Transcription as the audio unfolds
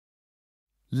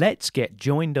Let's get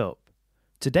joined up.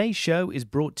 Today's show is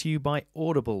brought to you by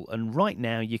Audible, and right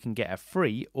now you can get a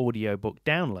free audiobook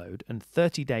download and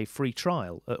 30-day free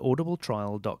trial at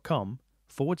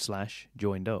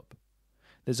audibletrial.com/joinedup.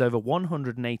 There's over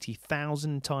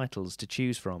 180,000 titles to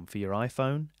choose from for your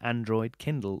iPhone, Android,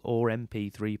 Kindle, or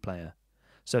MP3 player.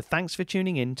 So thanks for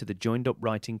tuning in to the Joined Up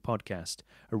Writing Podcast,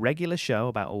 a regular show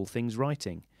about all things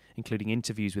writing, including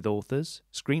interviews with authors,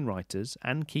 screenwriters,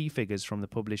 and key figures from the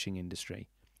publishing industry.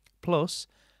 Plus,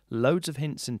 loads of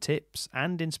hints and tips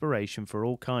and inspiration for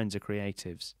all kinds of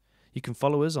creatives. You can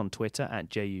follow us on Twitter at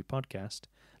JU Podcast,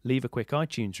 leave a quick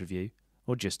iTunes review,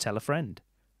 or just tell a friend.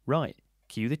 Right,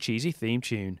 cue the cheesy theme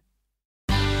tune.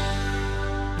 Put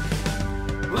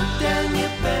down your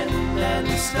pen and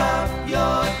stop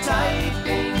your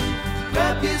typing.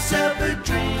 Grab yourself a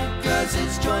drink, 'cause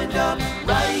it's Joined Up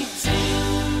Writing.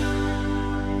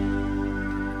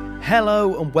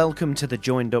 Hello and welcome to the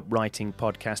Joined Up Writing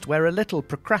Podcast, where a little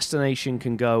procrastination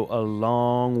can go a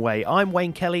long way. I'm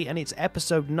Wayne Kelly and it's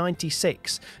episode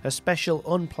 96, a special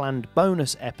unplanned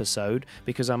bonus episode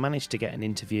because I managed to get an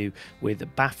interview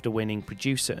with BAFTA-winning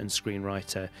producer and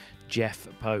screenwriter Jeff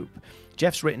Pope.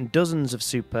 Jeff's written dozens of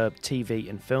superb TV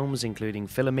and films, including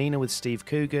Philomena with Steve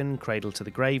Coogan, Cradle to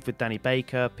the Grave with Danny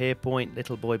Baker, Pierpoint,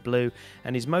 Little Boy Blue,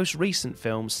 and his most recent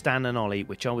film, Stan and Ollie,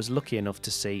 which I was lucky enough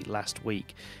to see last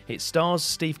week. It stars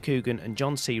Steve Coogan and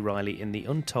John C. Reilly in the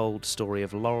untold story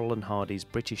of Laurel and Hardy's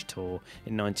British tour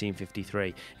in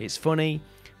 1953. It's funny,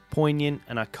 poignant,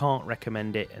 and I can't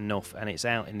recommend it enough, and it's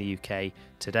out in the UK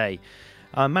today.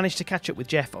 I managed to catch up with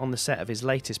Jeff on the set of his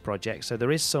latest project, so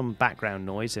there is some background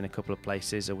noise in a couple of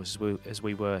places as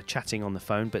we were chatting on the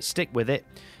phone, but stick with it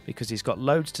because he's got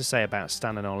loads to say about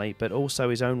Stan and Ollie, but also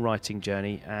his own writing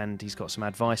journey, and he's got some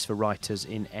advice for writers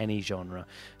in any genre.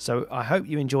 So I hope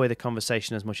you enjoy the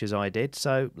conversation as much as I did,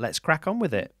 so let's crack on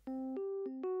with it.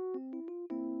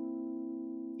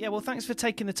 Yeah, well, thanks for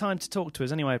taking the time to talk to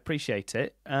us anyway, I appreciate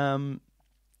it. And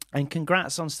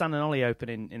congrats on Stan and Ollie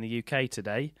opening in the UK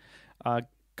today. I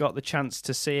got the chance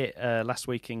to see it last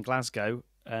week in Glasgow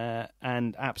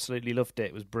and absolutely loved it.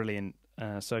 It was brilliant.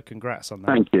 So congrats on that.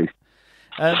 Thank you.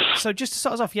 So just to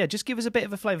start us off, just give us a bit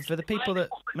of a flavour for the people that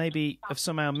maybe have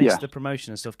somehow missed the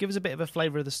promotion and stuff. Give us a bit of a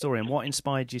flavour of the story and what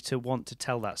inspired you to want to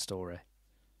tell that story.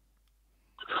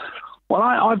 Well,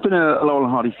 I've been a Laurel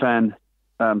and Hardy fan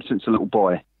since a little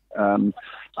boy, and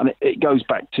it goes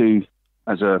back to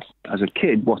as a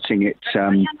kid watching it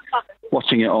on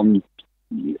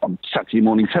Saturday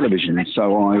morning television.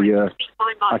 So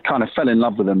I kind of fell in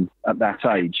love with them at that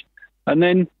age. And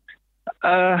then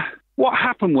what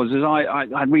happened was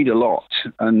I read a lot,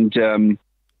 and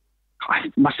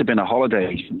it must have been a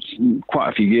holiday quite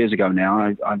a few years ago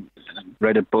now. I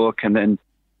read a book and then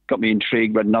got me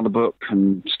intrigued, read another book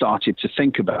and started to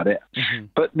think about it. Mm-hmm.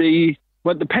 But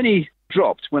when the penny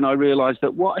dropped when I realized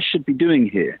that what I should be doing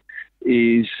here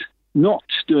is not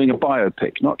doing a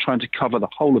biopic, not trying to cover the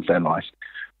whole of their life,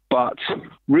 but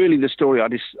really the story I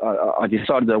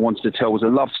decided I wanted to tell was a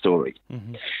love story.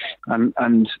 Mm-hmm.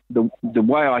 And the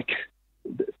way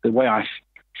I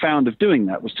found of doing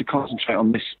that was to concentrate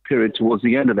on this period towards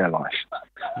the end of their life.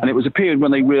 And it was a period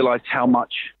when they realized how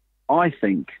much, I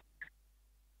think,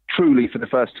 truly for the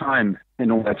first time in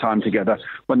all their time together,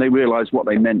 when they realized what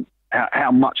they meant,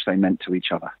 how much they meant to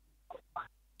each other.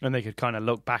 And they could kind of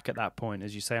look back at that point,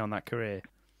 as you say, on that career.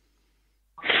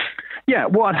 Yeah,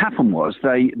 what had happened was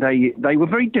they were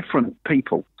very different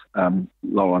people,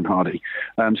 Laurel and Hardy.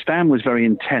 Stan was very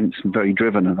intense and very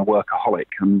driven and a workaholic,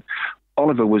 and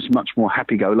Oliver was much more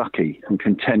happy-go-lucky and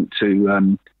content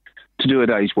to do a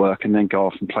day's work and then go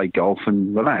off and play golf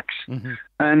and relax. Mm-hmm.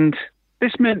 And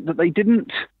this meant that they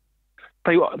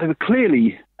were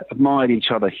clearly admired each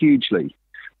other hugely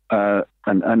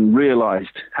and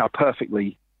realised how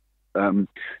perfectly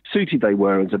suited they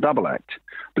were as a double act,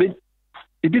 but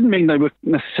it didn't mean they were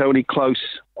necessarily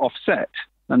close offset,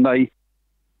 and they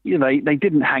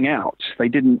didn't hang out, they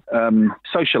didn't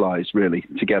socialise really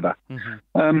together.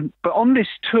 Mm-hmm. But on this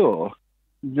tour,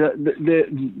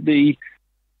 the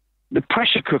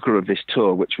pressure cooker of this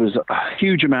tour, which was a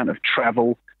huge amount of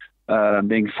travel,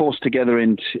 being forced together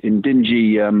in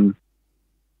dingy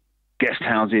guest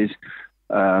houses,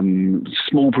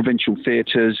 small provincial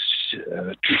theatres,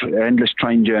 endless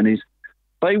train journeys.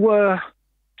 They were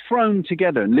thrown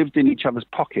together and lived in each other's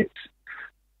pockets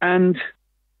and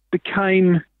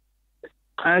became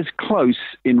as close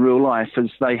in real life as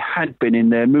they had been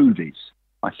in their movies,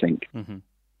 I think. Mm-hmm.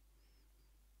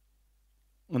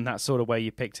 And that's sort of where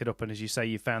you picked it up, and as you say,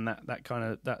 you found that kind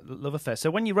of that love affair. So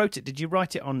when you wrote it, did you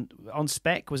write it on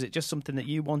spec? Was it just something that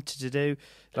you wanted to do?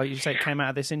 Like you say, it came out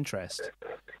of this interest?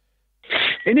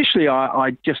 initially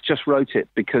I just wrote it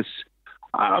because,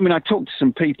 I mean, I talked to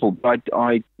some people, but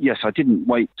I didn't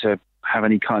wait to have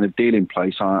any kind of deal in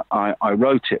place. I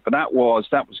wrote it, but that was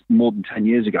more than 10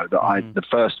 years ago that the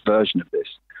first version of this.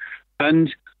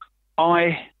 And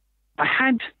I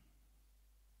had,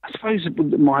 I suppose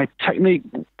my technique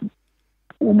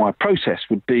or my process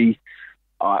would be,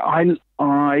 I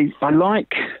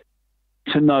like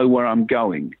to know where I'm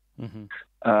going. Mm-hmm.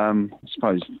 I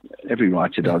suppose every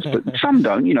writer does, but some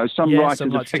don't. Some writers some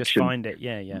like of fiction to just find it.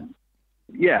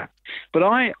 Yeah. But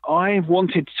I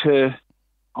wanted to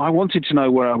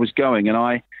know where I was going, and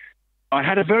I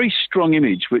had a very strong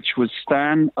image, which was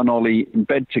Stan and Ollie in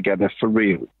bed together for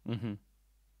real. Mm-hmm.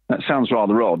 That sounds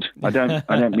rather odd. I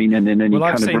don't mean in any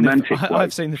kind of romantic way.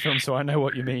 I've seen the film, so I know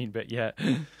what you mean. But yeah.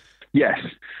 Yes.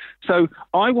 So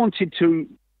I wanted to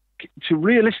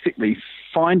realistically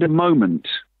find a moment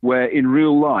where in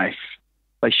real life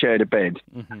they shared a bed.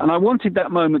 Mm-hmm. And I wanted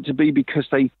that moment to be because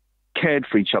they cared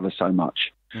for each other so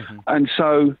much. Mm-hmm. And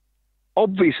so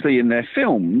obviously in their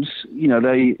films,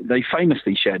 they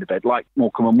famously shared a bed like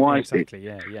Morecambe and Wise did.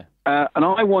 Exactly, yeah. And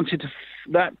I wanted to,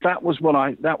 that was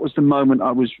the moment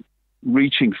I was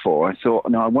reaching for. I thought,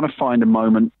 no, I want to find a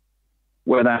moment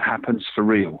where that happens for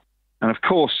real. And of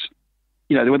course,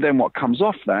 then what comes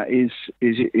off that is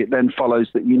it then follows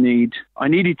that I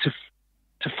needed to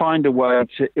find a way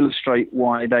to illustrate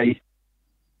why that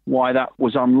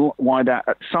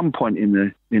at some point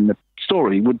in the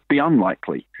story would be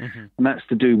unlikely. Mm-hmm. And that's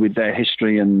to do with their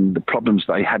history and the problems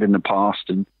they had in the past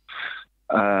and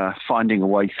finding a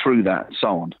way through that and so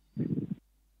on.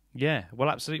 Yeah, well,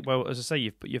 absolutely. Well, as I say,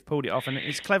 you've pulled it off, and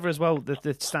it's clever as well.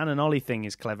 The Stan and Ollie thing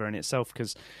is clever in itself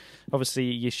because obviously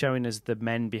you're showing us the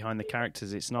men behind the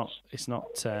characters. It's not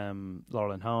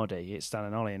Laurel and Hardy. It's Stan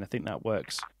and Ollie, and I think that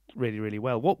works really, really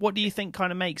well. What do you think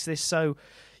kind of makes this so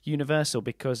universal?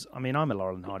 Because I mean, I'm a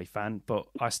Laurel and Hardy fan, but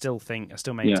I still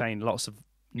maintain lots of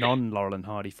non-Laurel and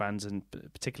Hardy fans, and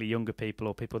particularly younger people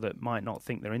or people that might not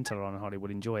think they're into Laurel and Hardy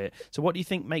would enjoy it. So, what do you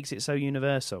think makes it so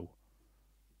universal?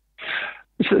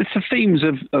 It's the themes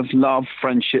of love,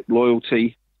 friendship,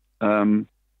 loyalty,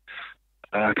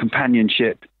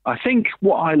 companionship. I think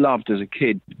what I loved as a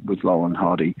kid with Laurel and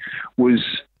Hardy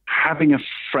was having a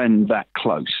friend that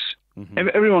close. Mm-hmm.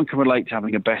 Everyone can relate to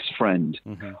having a best friend.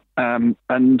 Mm-hmm.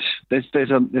 And there's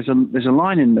a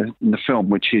line in the film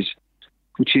which is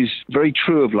very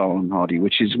true of Laurel and Hardy,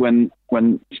 which is when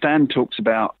Stan talks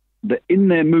about that in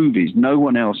their movies no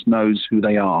one else knows who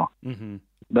they are. Mm-hmm.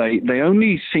 They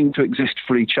only seem to exist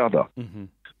for each other.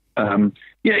 Mm-hmm.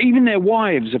 Even their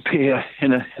wives appear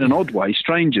in an odd way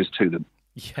strangers to them.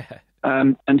 Yeah.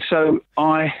 And so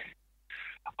I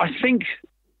think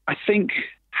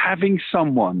having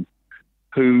someone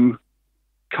who,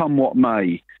 come what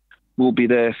may, will be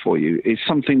there for you is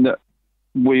something that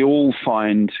we all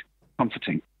find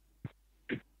comforting.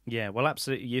 Yeah, well,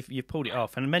 absolutely. You've pulled it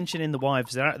off. And mentioning the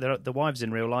wives, they're the wives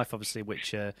in real life, obviously,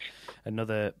 which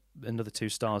another two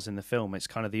stars in the film. It's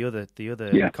kind of the other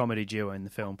comedy duo in the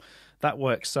film that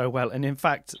works so well. And in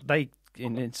fact, they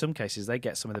in some cases they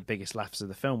get some of the biggest laughs of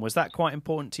the film. Was that quite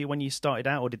important to you when you started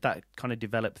out, or did that kind of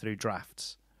develop through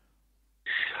drafts?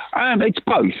 It's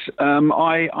both.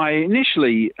 I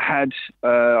initially had,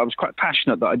 I was quite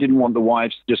passionate that I didn't want the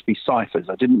wives to just be ciphers.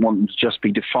 I didn't want them to just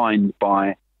be defined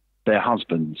by their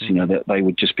husbands, that they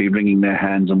would just be wringing their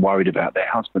hands and worried about their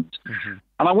husbands. Mm-hmm.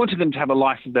 And I wanted them to have a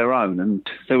life of their own. And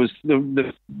there was I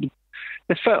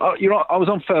was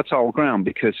on fertile ground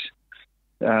because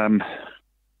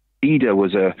Ida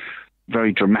was a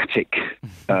very dramatic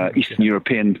Eastern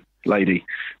European lady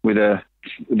with the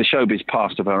showbiz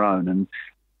past of her own,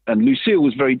 and Lucille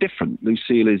was very different.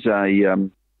 Lucille is a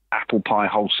apple pie,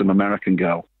 wholesome American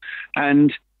girl,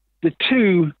 and the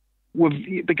two were,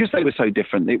 because they were so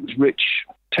different, it was rich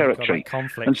territory.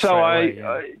 Conflict, and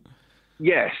so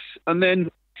yes, and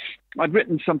then I'd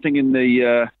written something in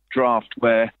the draft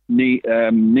where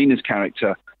Nina's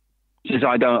character says,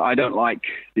 I don't like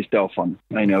this Delphon.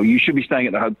 You should be staying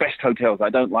at the best hotels. I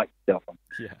don't like Delphon.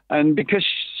 Yeah. And because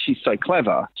she's so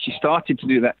clever, she started to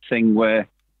do that thing where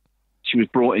she was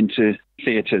brought into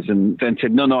theatres and then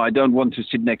said, no, I don't want to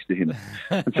sit next to him.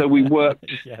 And so we worked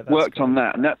on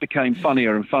that, and that became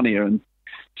funnier and funnier. And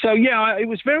so, it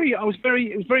was very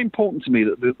important to me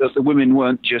that the women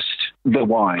weren't just the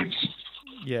wives.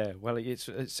 Yeah, well, it's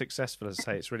successful, as I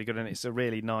say. It's really good, and it's a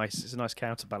nice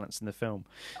counterbalance in the film.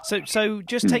 So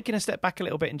just taking a step back a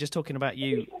little bit and just talking about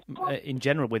you in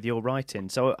general with your writing.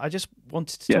 So I just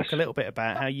wanted to talk a little bit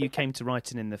about how you came to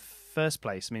writing in the first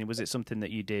place. I mean, was it something that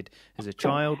you did as a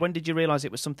child? When did you realise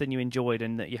it was something you enjoyed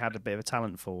and that you had a bit of a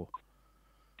talent for?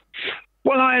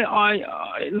 Well, I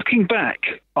looking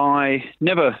back, I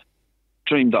never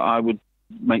dreamed that I would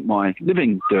make my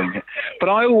living doing it. But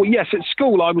yes, at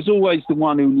school, I was always the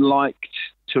one who liked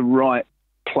to write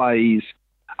plays.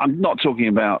 I'm not talking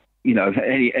about,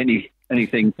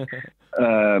 anything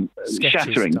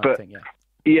shattering, but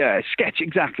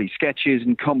sketches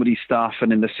and comedy stuff.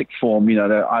 And in the sixth form,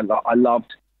 I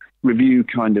loved review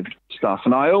kind of stuff,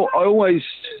 and I always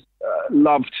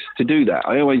loved to do that.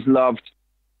 I always loved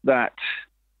that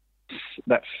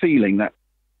feeling, that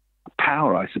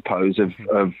power, I suppose,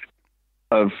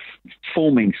 of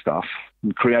forming stuff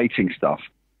and creating stuff.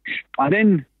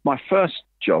 My first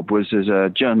job was as a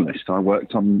journalist. I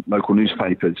worked on local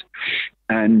newspapers,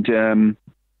 and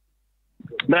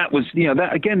that was,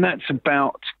 that's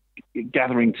about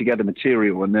gathering together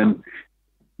material and then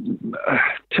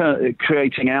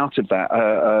creating out of that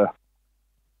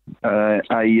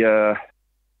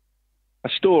a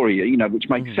story, which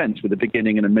makes sense with a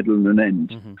beginning and a middle and an end.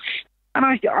 Mm-hmm. And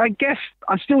I guess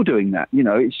I'm still doing that.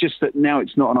 It's just that now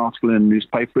it's not an article in a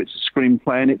newspaper; it's a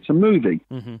screenplay and it's a movie.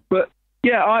 Mm-hmm. But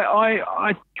yeah,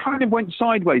 I kind of went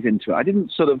sideways into it. I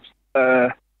didn't sort of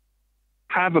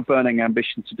have a burning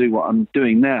ambition to do what I'm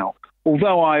doing now.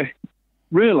 Although I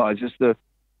realise as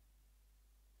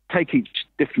take each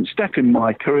different step in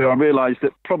my career, I realised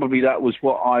that probably that was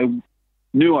what I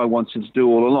knew I wanted to do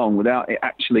all along, without it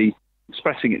actually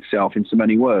expressing itself in so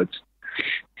many words.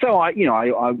 So I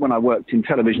when I worked in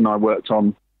television, I worked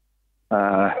in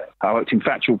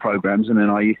factual programs, and then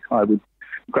I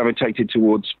gravitated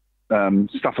towards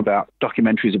stuff about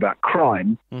documentaries about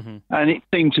crime. Mm-hmm. And it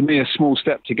seemed to me a small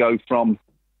step to go from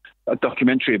a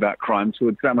documentary about crime to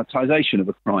a dramatization of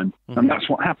a crime. Mm-hmm. And that's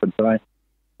what happened.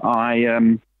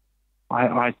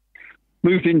 I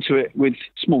moved into it with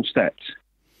small steps.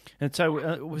 And so,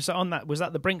 was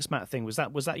that the Brinksmat thing? Was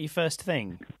that your first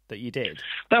thing that you did?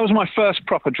 That was my first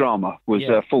proper drama. Was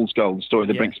Fool's Gold, the story of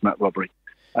the Brinksmat robbery.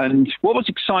 And what was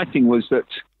exciting was that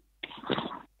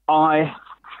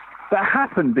that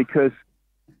happened because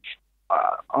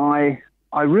I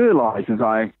realised, as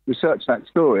I researched that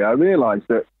story, I realised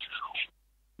that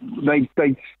they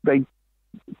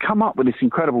come up with this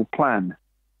incredible plan.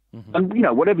 Mm-hmm.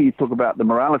 And, whatever you talk about the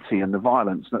morality and the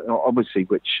violence, obviously,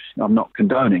 which I'm not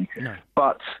condoning,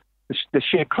 but the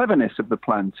sheer cleverness of the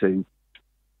plan to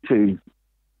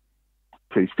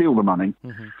steal the money,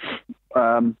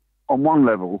 mm-hmm. On one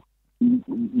level,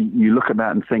 you look at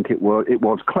that and think it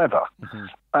was clever. Mm-hmm.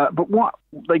 But what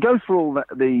they go through all that,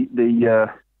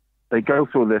 they go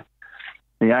through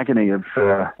the agony of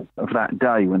that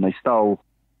day when they stole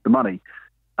the money,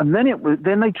 and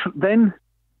then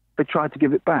they tried to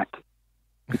give it back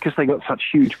because they got such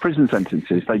huge prison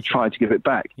sentences. They tried to give it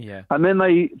back, and then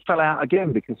they fell out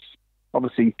again because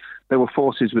obviously there were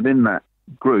forces within that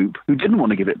group who didn't want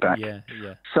to give it back.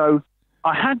 So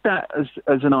I had that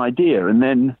as an idea, and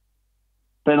then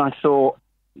I thought,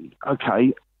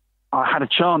 okay, I had a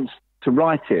chance to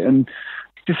write it, and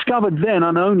discovered then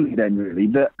and only then really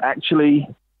that actually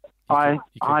I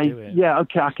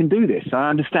can do this. I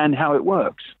understand how it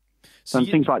works. So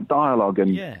things like dialogue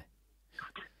and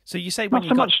So you say not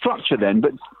so much structure then,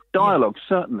 but dialogue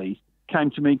certainly came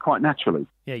to me quite naturally.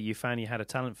 Yeah, you found you had a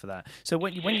talent for that. So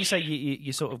when you say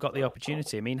you sort of got the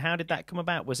opportunity, I mean, how did that come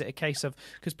about? Was it a case of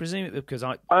because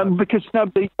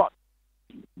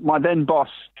my then boss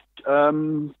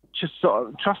just sort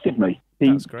of trusted me.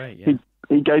 That's great. Yeah.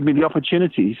 He gave me the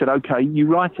opportunity. He said, "Okay, you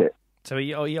write it." So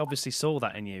he obviously saw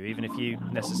that in you, even if you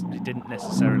didn't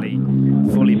necessarily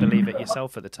fully believe it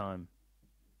yourself at the time.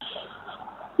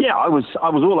 Yeah, I was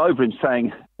all over him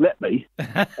saying, "Let me,"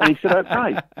 and he said,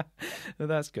 "Okay." Well,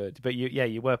 that's good, but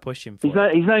you were pushing for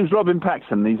it. His name's Robin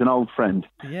Paxson. He's an old friend.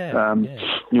 He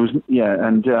was,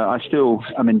 and I still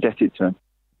am indebted to him.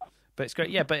 But it's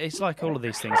great, but it's like all of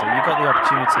these things. You got the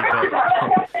opportunity,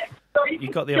 but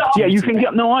you got the opportunity. Yeah, you can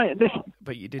get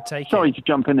but you did take it. Sorry to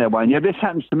jump in there, Wayne. Yeah, this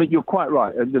happens to me. You're quite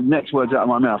right. The next words out of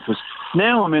my mouth was,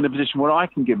 now I'm in a position where I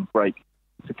can give a break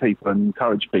to people and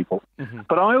encourage people. Mm-hmm.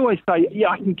 But I always say,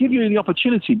 I can give you the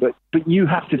opportunity, but you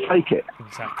have to take it.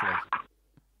 Exactly.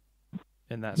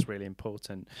 And that's really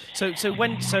important. Do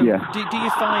you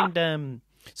find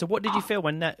so what did you feel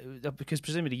when that, because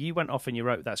presumably you went off and you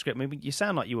wrote that script. I mean, you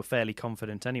sound like you were fairly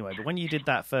confident anyway, but when you did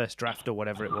that first draft or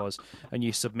whatever it was and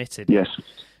you submitted yes.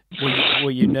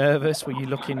 Were you nervous? Were you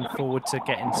looking forward to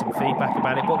getting some feedback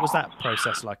about it? What was that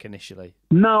process like initially?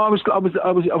 No, I was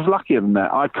luckier than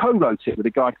that. I co-wrote it with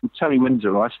a guy called Terry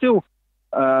Windsor. I still,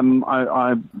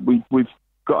 we've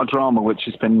got a drama which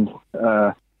has been,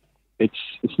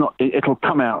 it'll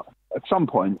come out at some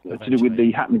point. Eventually. To do with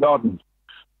the Hatton Garden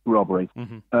robbery.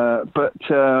 But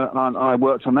I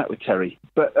worked on that with Terry.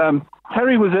 But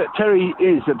Terry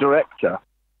is a director,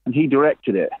 and he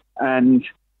directed it. And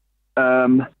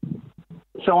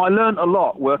so I learned a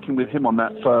lot working with him on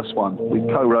that first one. We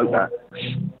co-wrote that.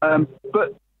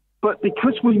 But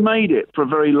because we made it for a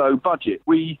very low budget,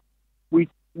 it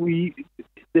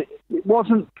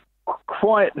wasn't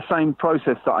quite the same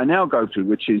process that I now go through,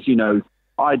 which is,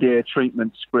 idea,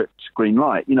 treatment, script, green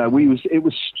light.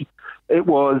 It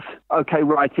was okay,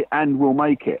 write it and we'll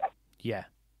make it. Yeah.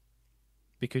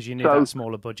 Because you knew that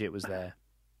smaller budget was there.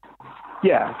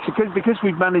 Yeah, because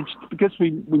we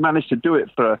managed to do it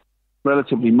for a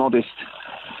relatively modest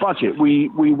budget. We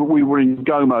were in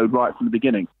go mode right from the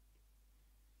beginning.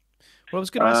 Well, I was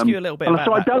going to ask you a little bit about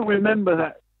that. I don't remember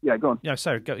that. Yeah, go on. No,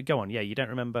 sorry, go on. Yeah, you don't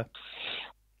remember?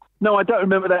 No, I don't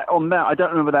remember that on that. I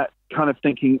don't remember that kind of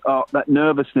thinking, that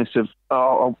nervousness of,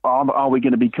 are we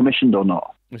going to be commissioned or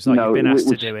not? It's like you've been asked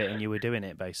to do it and you were doing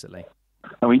it, basically.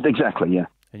 I mean, exactly, yeah.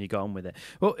 And you got on with it.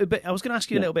 Well, but I was going to ask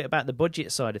you a little bit about the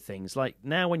budget side of things. Like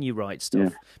now when you write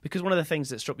stuff, because one of the things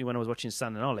that struck me when I was watching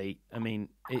Stan and Ollie, I mean,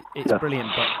 it's brilliant,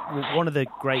 but one of the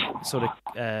great sort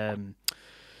of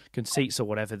conceits or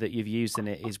whatever that you've used in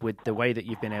it is with the way that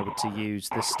you've been able to use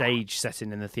the stage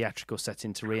setting and the theatrical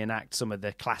setting to reenact some of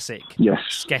the classic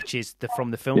sketches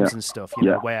from the films and stuff,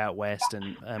 Way Out West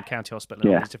and County Hospital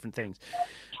and all these different things.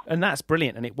 And that's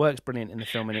brilliant, and it works brilliant in the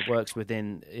film, and it works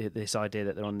within this idea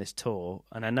that they're on this tour.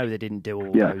 And I know they didn't do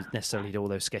necessarily all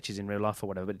those sketches in real life or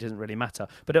whatever, but it doesn't really matter.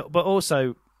 But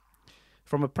also,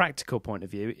 from a practical point of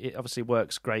view, it obviously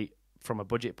works great from a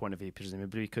budget point of view,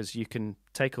 presumably, because you can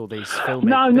take all these filming.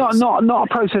 No, not a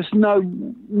process. No,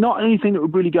 not anything that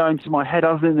would really go into my head,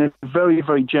 other than in a very,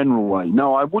 very general way.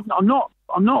 No, I wouldn't. I'm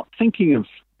not thinking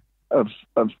of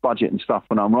budget and stuff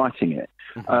when I'm writing it.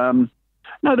 Mm-hmm.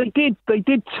 No, they did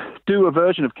do a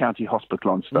version of County Hospital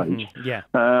on stage. Mm-hmm. Yeah.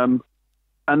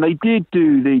 And they did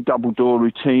do the double door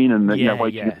routine and the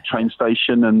waiting at the train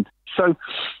station, and so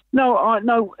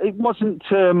no, it wasn't.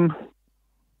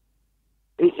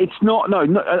 It's not. No,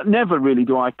 never really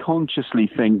do I consciously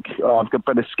think, I've got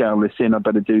better scale this in. I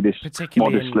better do this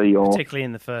modestly, particularly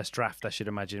in the first draft, I should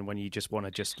imagine, when you just want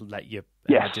to just let your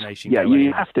imagination go. Yeah,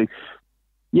 you have to.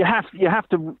 You have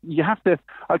to.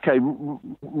 Okay.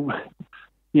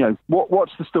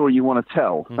 What's the story you want to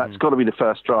tell? Mm-hmm. That's got to be the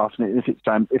first draft. And if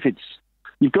it's,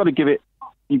 you've got to give it,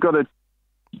 you've got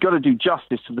to do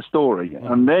justice to the story.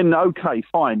 Mm-hmm. And then, okay,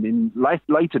 fine. In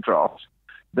later drafts,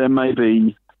 there may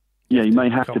be, you may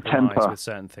have to temper with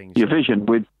certain things, your vision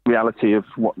with reality of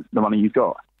what the money you've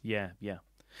got. Yeah.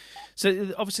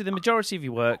 So obviously the majority of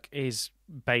your work is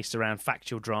based around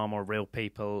factual drama, real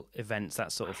people, events,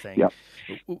 that sort of thing. Yeah.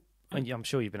 And I'm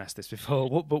sure you've been asked this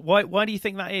before, but why do you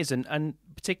think that is? And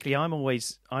particularly,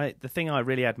 the thing I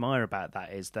really admire about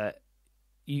that is that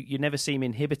you never seem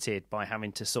inhibited by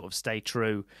having to sort of stay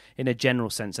true, in a general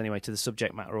sense anyway, to the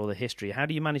subject matter or the history. How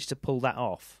do you manage to pull that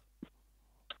off?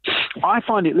 I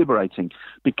find it liberating,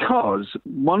 because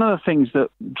one of the things that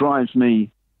drives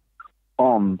me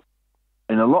on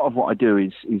in a lot of what I do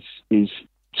is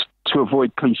to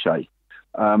avoid cliche.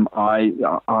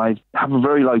 I have a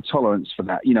very low tolerance for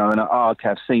that, and okay,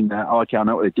 I've seen that. Okay, I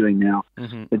know what they're doing now.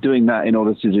 Mm-hmm. They're doing that in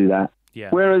order to do that. Yeah.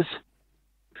 Whereas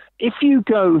if you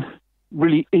go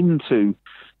really into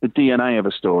the DNA of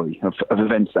a story, of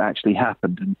events that actually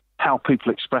happened and how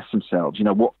people express themselves,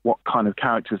 what kind of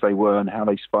characters they were and how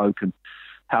they spoke and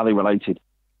how they related,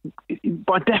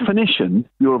 by definition,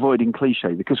 you're avoiding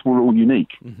cliche because we're all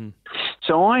unique. Mm-hmm.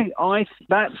 So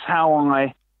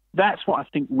that's what I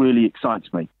think really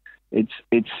excites me. It's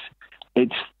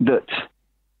that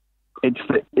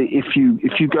if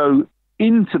you go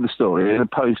into the story as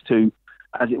opposed to,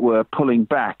 as it were, pulling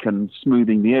back and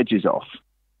smoothing the edges off.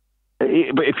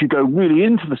 But if you go really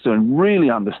into the story and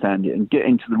really understand it and get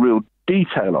into the real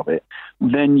detail of it,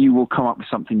 then you will come up with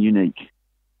something unique.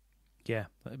 Yeah,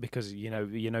 because you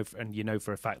know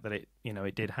for a fact that it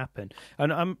did happen,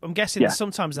 and I'm guessing that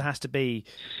sometimes there has to be,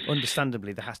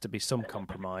 understandably, there has to be some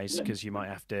compromise, because you might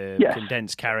have to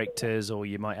condense characters, or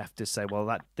you might have to say,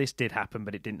 well, this did happen,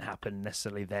 but it didn't happen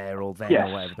necessarily there or then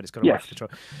or whatever. But it's got to work for the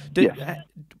trial.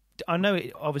 I know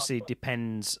it obviously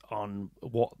depends on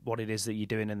what it is that you're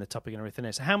doing and the topic and everything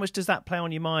else. So how much does that play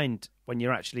on your mind when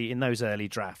you're actually in those early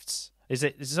drafts? Is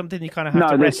it something you kind of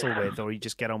have to wrestle with, or you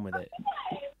just get on with it?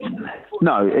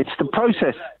 No, it's the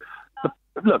process.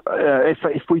 Look,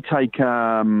 if we take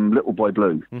Little Boy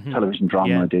Blue, television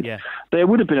drama I did, there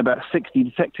would have been about 60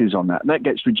 detectives on that. That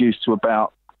gets reduced to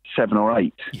about 7 or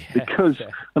 8 because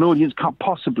an audience can't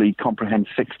possibly comprehend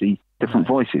 60 different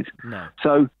voices. No.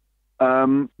 So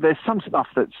there's some stuff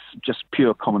that's just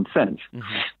pure common sense.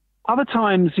 Other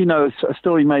times, you know, a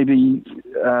story may be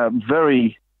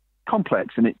very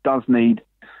complex and it does need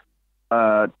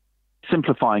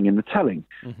simplifying in the telling.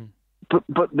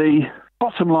 But the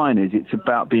bottom line is it's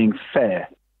about being fair.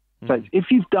 So if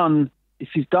you've done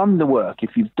the work,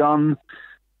 if you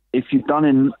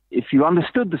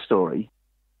understood the story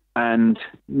and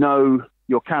know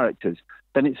your characters,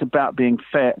 then it's about being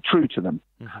fair, true to them.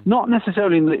 Not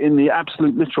necessarily in the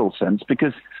absolute literal sense,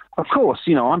 because, of course,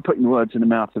 you know, I'm putting words in the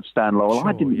mouth of Stan Laurel. Sure,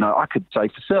 I didn't know. I could say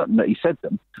for certain that he said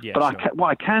them. Yeah, but sure. what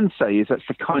I can say is that's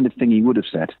the kind of thing he would have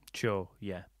said. Sure,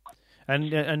 yeah.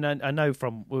 And I know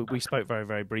we spoke very,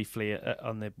 very briefly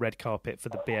on the red carpet for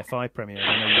the BFI premiere.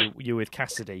 I know you were with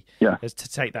Cassidy. Yeah.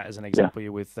 To take that as an example,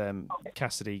 you're with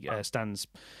Cassidy, Stan's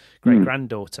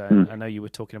great-granddaughter. I know you were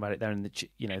talking about it there, and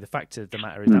the fact of the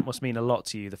matter is that must mean a lot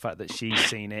to you, the fact that she's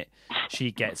seen it,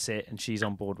 she gets it, and she's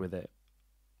on board with it.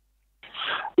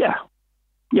 Yeah,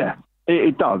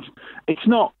 it does. It's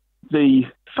not the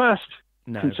first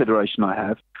consideration I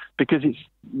have, because the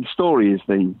story is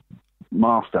the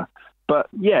master. But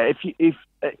yeah,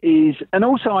 and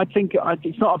also I think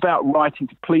it's not about writing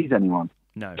to please anyone.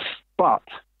 No. But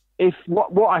if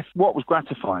what was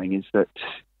gratifying is that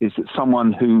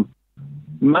someone who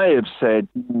may have said,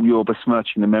 "You're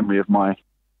besmirching the memory of my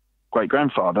great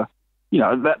grandfather," you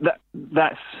know,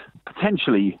 that's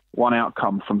potentially one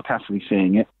outcome from Cassidy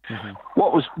seeing it.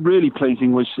 What was really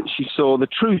pleasing was that she saw the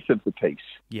truth of the piece.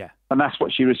 Yeah. And that's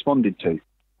what she responded to.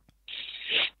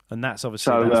 And that's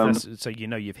obviously so you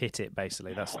know you've hit it,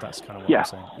 basically. That's kind of what I'm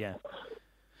saying. Yeah.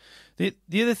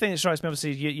 The other thing that strikes me,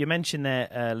 obviously, you mentioned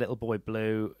there Little Boy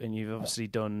Blue, and you've obviously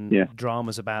done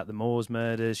dramas about the Moors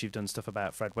murders. You've done stuff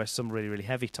about Fred West, some really, really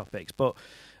heavy topics. But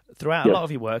throughout a lot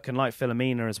of your work, and like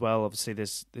Philomena as well, obviously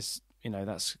there's this, you know,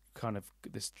 that's kind of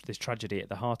this tragedy at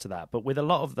the heart of that. But with a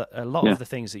lot of the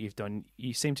things that you've done,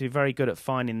 you seem to be very good at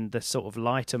finding the sort of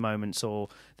lighter moments or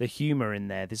the humour in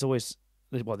there. There's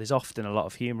often a lot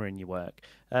of humour in your work.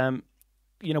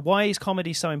 You know, why is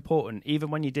comedy so important,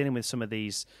 even when you're dealing with some of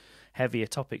these heavier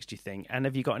topics, do you think? And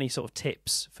have you got any sort of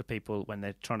tips for people when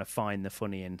they're trying to find the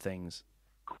funny in things?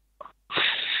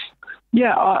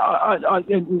 Yeah, I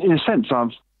in a sense, I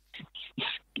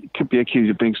could be accused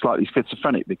of being slightly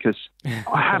schizophrenic, because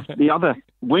I have the other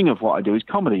wing of what I do is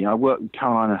comedy. I work with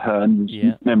Caroline Ahern's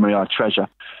Memory I Treasure,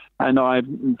 and I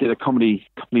did a comedy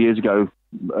a couple of years ago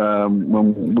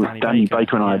when Danny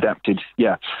Baker and I adapted.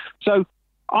 Yeah, so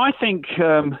I think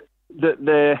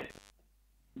that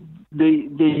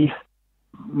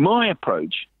my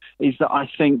approach is that I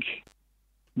think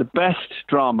the best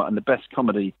drama and the best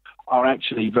comedy are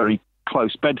actually very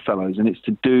close bedfellows, and it's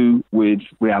to do with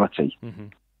reality.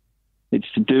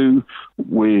 It's to do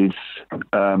with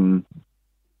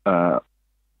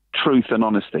truth and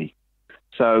honesty.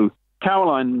 So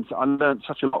Caroline's, I learned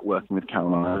such a lot working with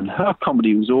Caroline, and her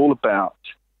comedy was all about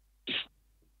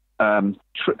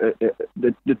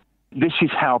this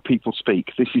is how people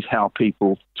speak, this is how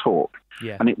people talk.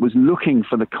 And it was looking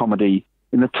for the comedy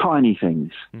in the tiny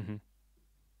things. You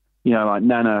know, like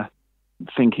Nana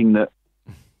thinking that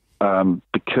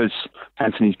because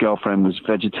Anthony's girlfriend was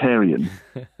vegetarian,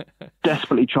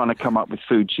 desperately trying to come up with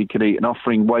food she could eat and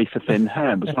offering wafer-thin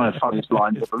ham was one of the funniest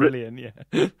lines ever written.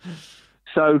 Brilliant,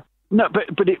 So, no,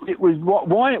 but it was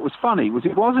why it was funny was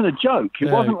it wasn't a joke. It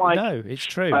wasn't like it's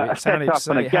true. It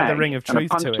had the ring of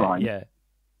truth to it.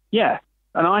 Yeah,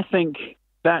 and I think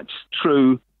that's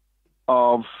true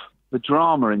of the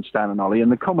drama in Stan and Ollie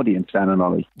and the comedy in Stan and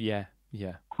Ollie. Yeah.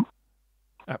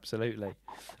 Absolutely.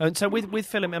 And so with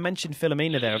Philomena, I mentioned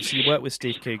Philomena there. Obviously, you worked with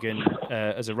Steve Coogan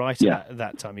as a writer at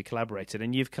that time. You collaborated,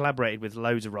 and you've collaborated with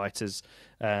loads of writers.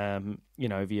 You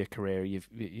know, over your career,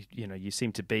 you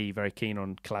seem to be very keen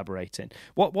on collaborating.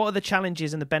 What are the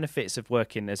challenges and the benefits of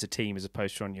working as a team as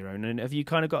opposed to on your own? And have you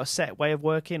kind of got a set way of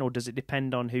working, or does it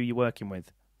depend on who you're working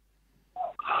with?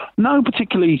 No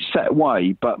particularly set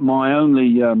way, but my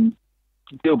only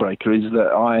deal breaker is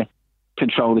that I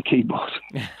control the keyboard.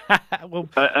 Well,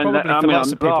 probably for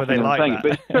lots of people they like that.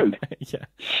 But it's true.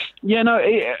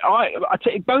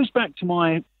 It goes back to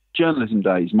my journalism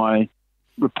days, my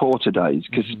reporter days,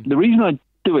 because the reason I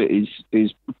do it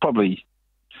is probably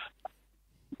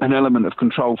an element of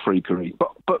control freakery.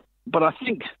 But I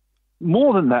think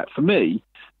more than that, for me,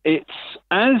 it's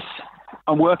as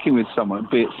I'm working with someone,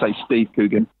 be it say Steve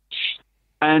Coogan,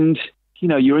 and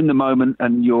you're in the moment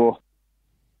and you're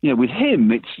with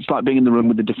him, it's like being in the room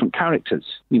with the different characters.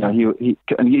 He's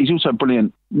also a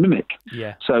brilliant mimic.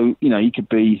 Yeah. So, he could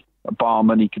be a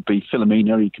barman, he could be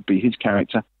Philomena, he could be his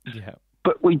character. Yeah.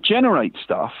 but we generate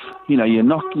stuff. You know,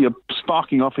 you're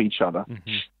sparking off each other,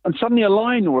 and suddenly a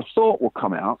line or a thought will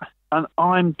come out, and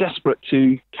I'm desperate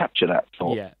to capture that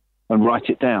thought and write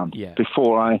it down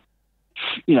before I,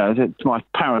 you know, my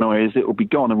paranoia is it will be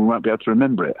gone and we won't be able to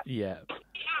remember it. Yeah.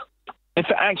 In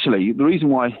fact, actually, the reason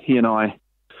why he and I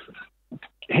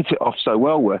hit it off so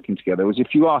well working together was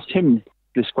if you asked him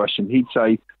this question, he'd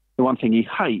say the one thing he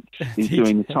hates is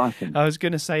doing the typing. I was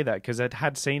going to say that because I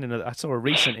saw a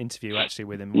recent interview actually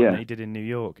with him when he did in New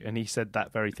York, and he said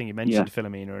that very thing. He mentioned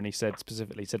Philomena, and he said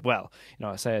specifically, well, you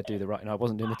know, I say I do the writing, I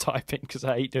wasn't doing the typing because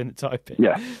I hate doing the typing.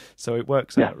 Yeah. So it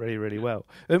works out really, really well.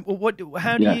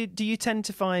 How do you tend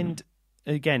to find?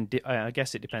 Again, I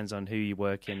guess it depends on who you're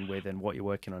working with and what you're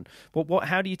working on. But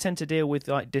how do you tend to deal with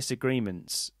like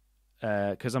disagreements?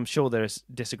 Because I'm sure there's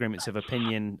disagreements of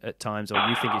opinion at times, or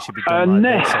you think it should be done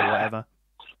like this or whatever.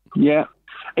 Yeah,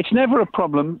 it's never a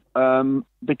problem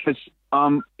because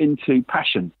I'm into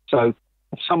passion. So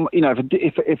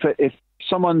if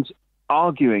someone's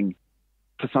arguing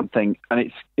for something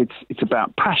and it's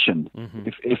about passion,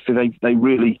 if they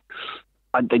really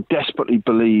they desperately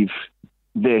believe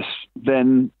this,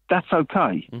 then that's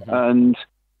okay. And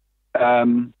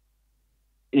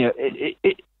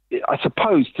I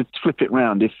suppose to flip it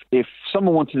round, if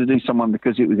someone wanted to do someone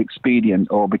because it was expedient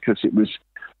or because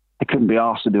they couldn't be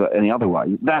asked to do it any other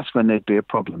way, that's when there'd be a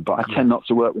problem. But I tend not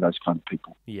to work with those kind of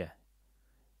people. Yeah.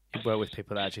 You work with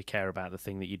people that actually care about the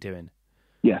thing that you're doing.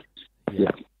 Yeah.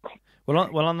 Well,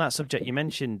 on that subject, you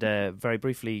mentioned very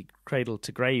briefly Cradle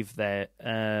to Grave there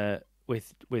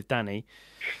with Danny.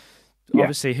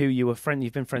 Obviously, who you've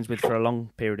been friends with for a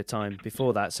long period of time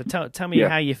before that. So tell me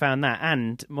how you found that,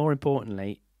 and more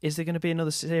importantly, is there going to be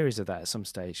another series of that at some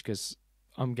stage? Because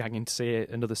I'm gagging to see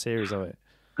another series of it.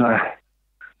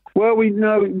 Well,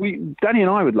 Danny and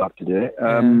I would love to do it.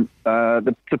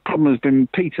 The problem has been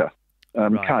Peter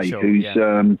Kay, who's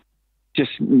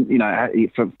just, you know,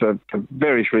 for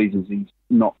various reasons, he's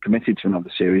not committed to another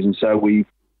series, and so we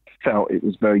felt it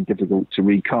was very difficult to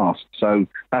recast. So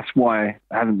that's why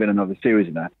there hasn't been another series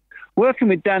of that. Working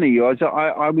with Danny,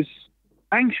 I was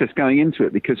anxious going into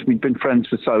it because we'd been friends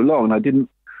for so long, and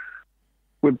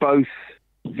we're both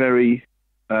very,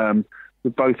 we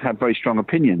both have very strong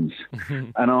opinions,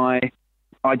 and I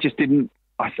just didn't.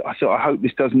 I thought, I hope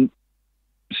this doesn't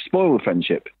spoil the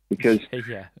friendship because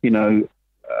you know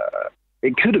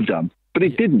it could have done, but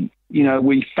it didn't. You know,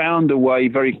 we found a way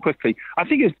very quickly. I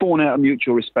think it's born out of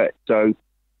mutual respect. So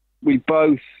we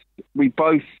both,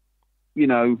 you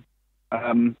know,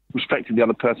 respected the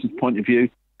other person's point of view.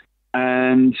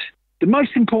 And the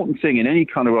most important thing in any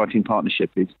kind of writing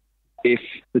partnership is if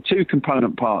the two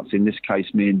component parts, in this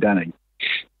case, me and Danny,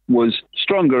 was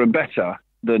stronger and better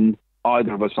than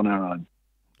either of us on our own.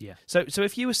 Yeah. So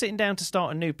if you were sitting down to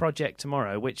start a new project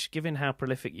tomorrow, which, given how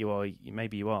prolific you are,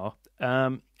 maybe you are,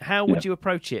 how would you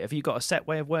approach it? Have you got a set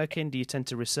way of working? Do you tend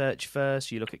to research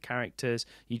first? You look at characters?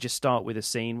 You just start with a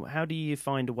scene? How do you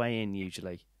find a way in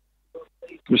usually?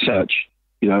 Research.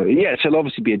 You know, it'll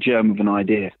obviously be a germ of an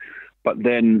idea, but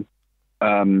then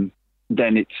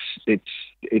it's the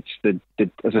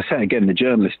as I say again, the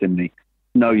journalist in me,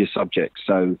 know your subject.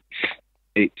 So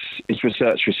it's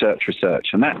research,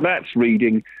 and that's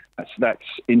reading, that's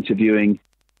interviewing,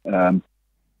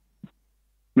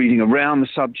 reading around the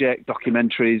subject,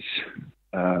 documentaries,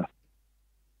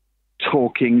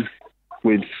 talking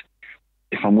with,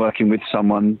 if I'm working with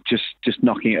someone, just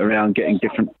knocking it around, getting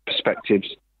different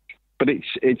perspectives. But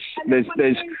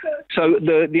there's so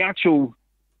the actual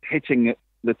hitting,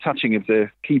 the touching of the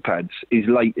keypads is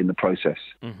late in the process.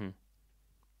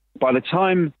 By the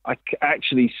time I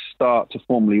actually start to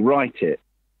formally write it,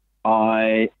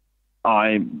 my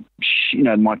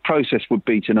process would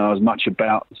be to know as much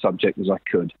about the subject as I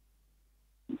could.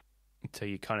 So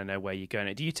you kind of know where you're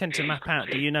going. Do you tend to map out?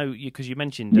 Do you know? Because you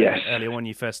mentioned earlier when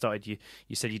you first started, you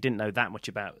said you didn't know that much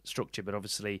about structure, but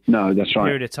obviously, no, that's right. The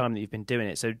period of time that you've been doing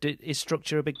it. So is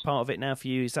structure a big part of it now for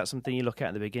you? Is that something you look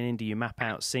at the beginning? Do you map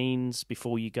out scenes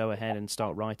before you go ahead and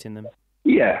start writing them?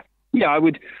 Yeah, I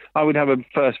would have a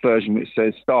first version which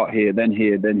says start here, then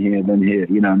here, then here, then here,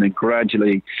 you know, and then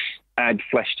gradually add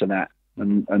flesh to that,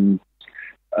 and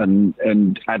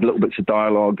add little bits of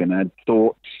dialogue and add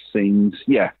thoughts, scenes.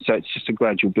 Yeah, so it's just a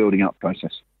gradual building up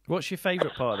process. What's your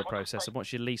favourite part of the process, and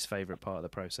what's your least favourite part of the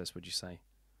process, would you say?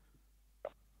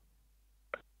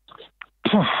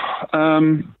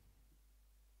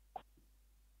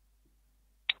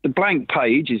 The blank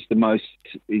page is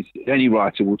any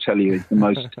writer will tell you, is the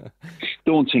most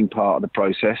daunting part of the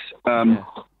process.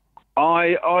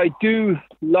 I do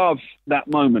love that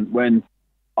moment when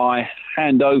I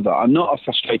hand over. I'm not a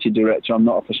frustrated director. I'm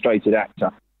not a frustrated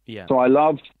actor. Yeah. So I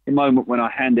love the moment when I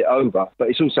hand it over, but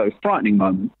it's also a frightening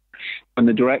moment when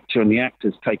the director and the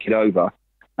actors take it over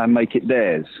and make it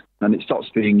theirs, and it stops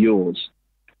being yours.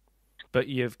 But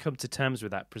you've come to terms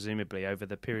with that, presumably, over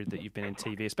the period that you've been in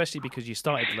TV, especially because you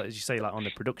started, as you say, like on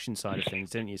the production side of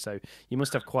things, didn't you? So you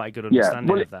must have quite a good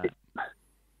understanding of that.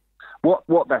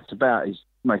 What that's about is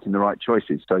making the right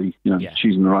choices. So,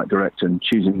 choosing the right director and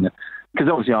choosing because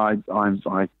obviously I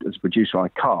as a producer, I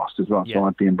cast as well. So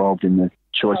I'd be involved in the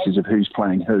choices of who's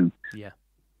playing who. Yeah.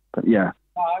 But yeah.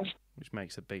 Which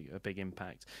makes a big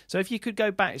impact. So if you could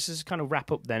go back, just to kind of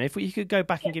wrap up then, if you could go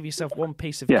back and give yourself one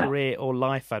piece of career or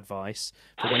life advice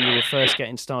for when you were first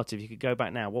getting started, if you could go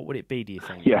back now, what would it be, do you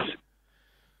think? Yes.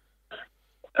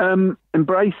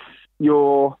 Embrace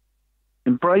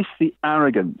the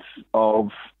arrogance of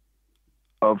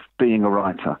being a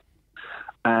writer.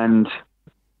 And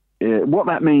what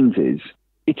that means is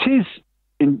it is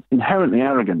inherently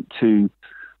arrogant to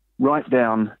write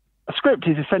down. A script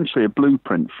is essentially a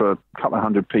blueprint for a couple of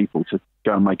hundred people to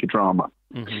go and make a drama.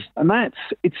 Mm-hmm. And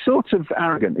it's sort of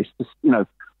arrogant. It's just,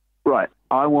 right,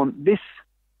 I want this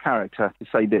character to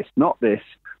say this, not this,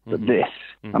 but this.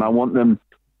 Mm-hmm. And I want them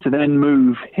to then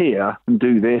move here and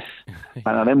do this.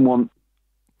 And I then want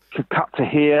to cut to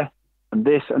here and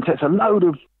this. And so it's a load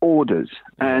of orders.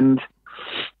 And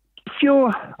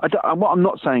what I'm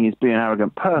not saying is be an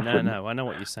arrogant person. No, I know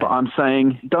what you're saying. But I'm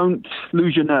saying don't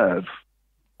lose your nerve.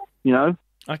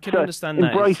 I can understand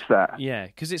that. Embrace that. Yeah,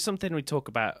 because it's something we talk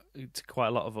about to quite a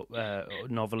lot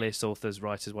of novelists, authors,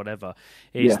 writers, whatever,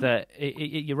 is that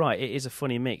you're right, it is a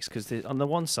funny mix because on the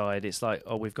one side it's like,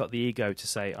 oh, we've got the ego to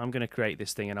say, I'm going to create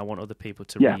this thing and I want other people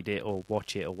to read it or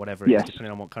watch it or whatever it is,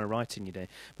 depending on what kind of writing you do.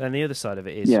 But then the other side of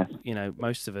it is,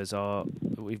 most of us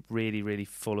we're really, really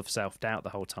full of self-doubt the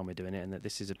whole time we're doing it and that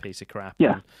this is a piece of crap.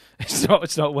 Yeah. It's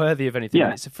not worthy of anything.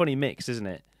 Yeah. It's a funny mix, isn't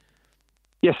it?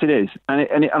 Yes, it is,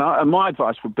 and my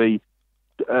advice would be,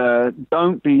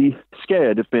 don't be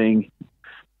scared of being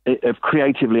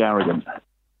creatively arrogant,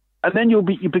 and then you'll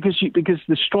be because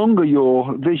the stronger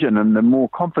your vision and the more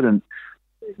confident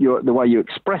the way you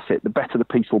express it, the better the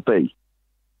piece will be.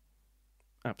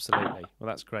 Absolutely. Well,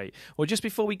 that's great. Well, just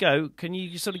before we go, can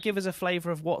you sort of give us a flavour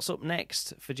of what's up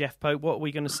next for Jeff Pope? What are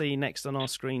we going to see next on our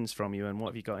screens from you, and what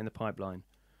have you got in the pipeline?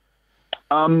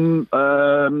 I'm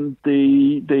working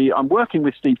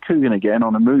with Steve Coogan again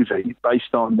on a movie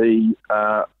based on the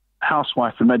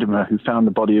housewife from Edinburgh who found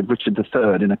the body of Richard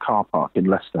III in a car park in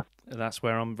Leicester. That's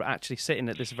where I'm actually sitting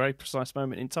at this very precise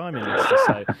moment in time in Leicester,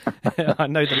 so I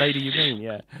know the lady you mean,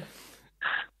 yeah.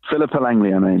 Philippa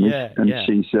Langley, I mean. Yeah, and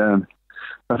she's a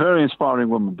very inspiring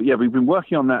woman. But yeah, we've been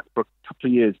working on that for a couple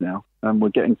of years now, and we're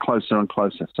getting closer and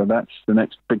closer. So that's the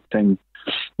next big thing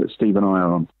that Steve and I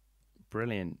are on.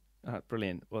 Brilliant.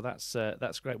 Brilliant. Well, that's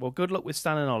great. Well, good luck with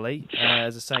Stan and Ollie.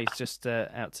 As I say, it's just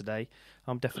out today.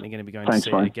 I'm definitely going to be going to see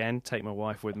it again. Take my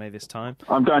wife with me this time.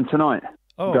 I'm going tonight.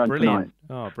 Oh, brilliant.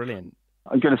 Oh, brilliant.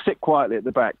 I'm going to sit quietly at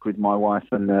the back with my wife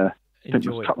and a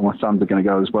couple of my sons are going to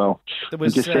go as well.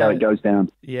 And just see how it goes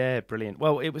down. Yeah, brilliant.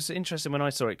 Well, it was interesting when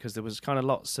I saw it because there was kind of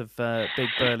lots of big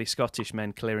burly Scottish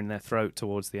men clearing their throat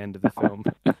towards the end of the film.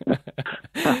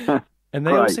 And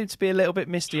they all seemed to be a little bit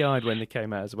misty-eyed when they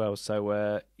came out as well.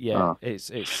 So,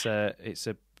 it's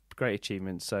a great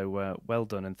achievement. So, well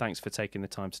done, and thanks for taking the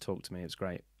time to talk to me. It was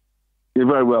great. You're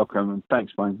very welcome, and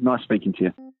thanks, Wayne. Nice speaking to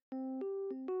you.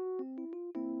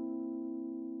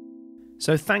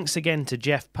 So thanks again to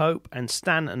Jeff Pope, and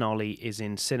Stan and Ollie is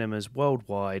in cinemas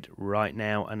worldwide right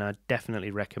now, and I definitely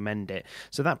recommend it.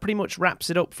 So that pretty much wraps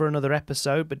it up for another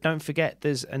episode, but don't forget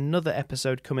there's another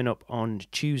episode coming up on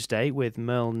Tuesday with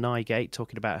Merle Nygate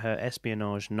talking about her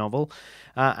espionage novel,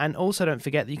 and also don't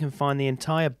forget that you can find the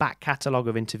entire back catalogue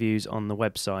of interviews on the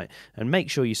website, and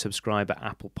make sure you subscribe at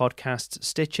Apple Podcasts,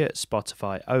 Stitcher,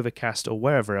 Spotify, Overcast, or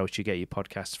wherever else you get your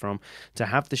podcasts from to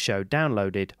have the show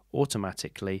downloaded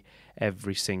automatically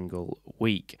every single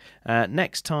week.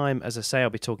 Next time, as I say, I'll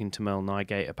be talking to Merle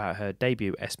Nygate about her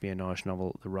debut espionage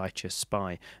novel, The Righteous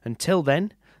Spy. Until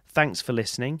then, thanks for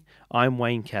listening. I'm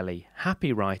Wayne Kelly.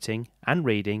 Happy writing and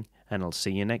reading, and I'll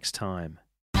see you next time.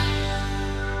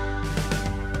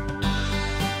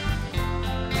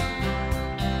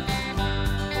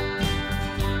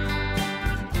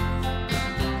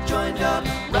 Joined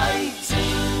up.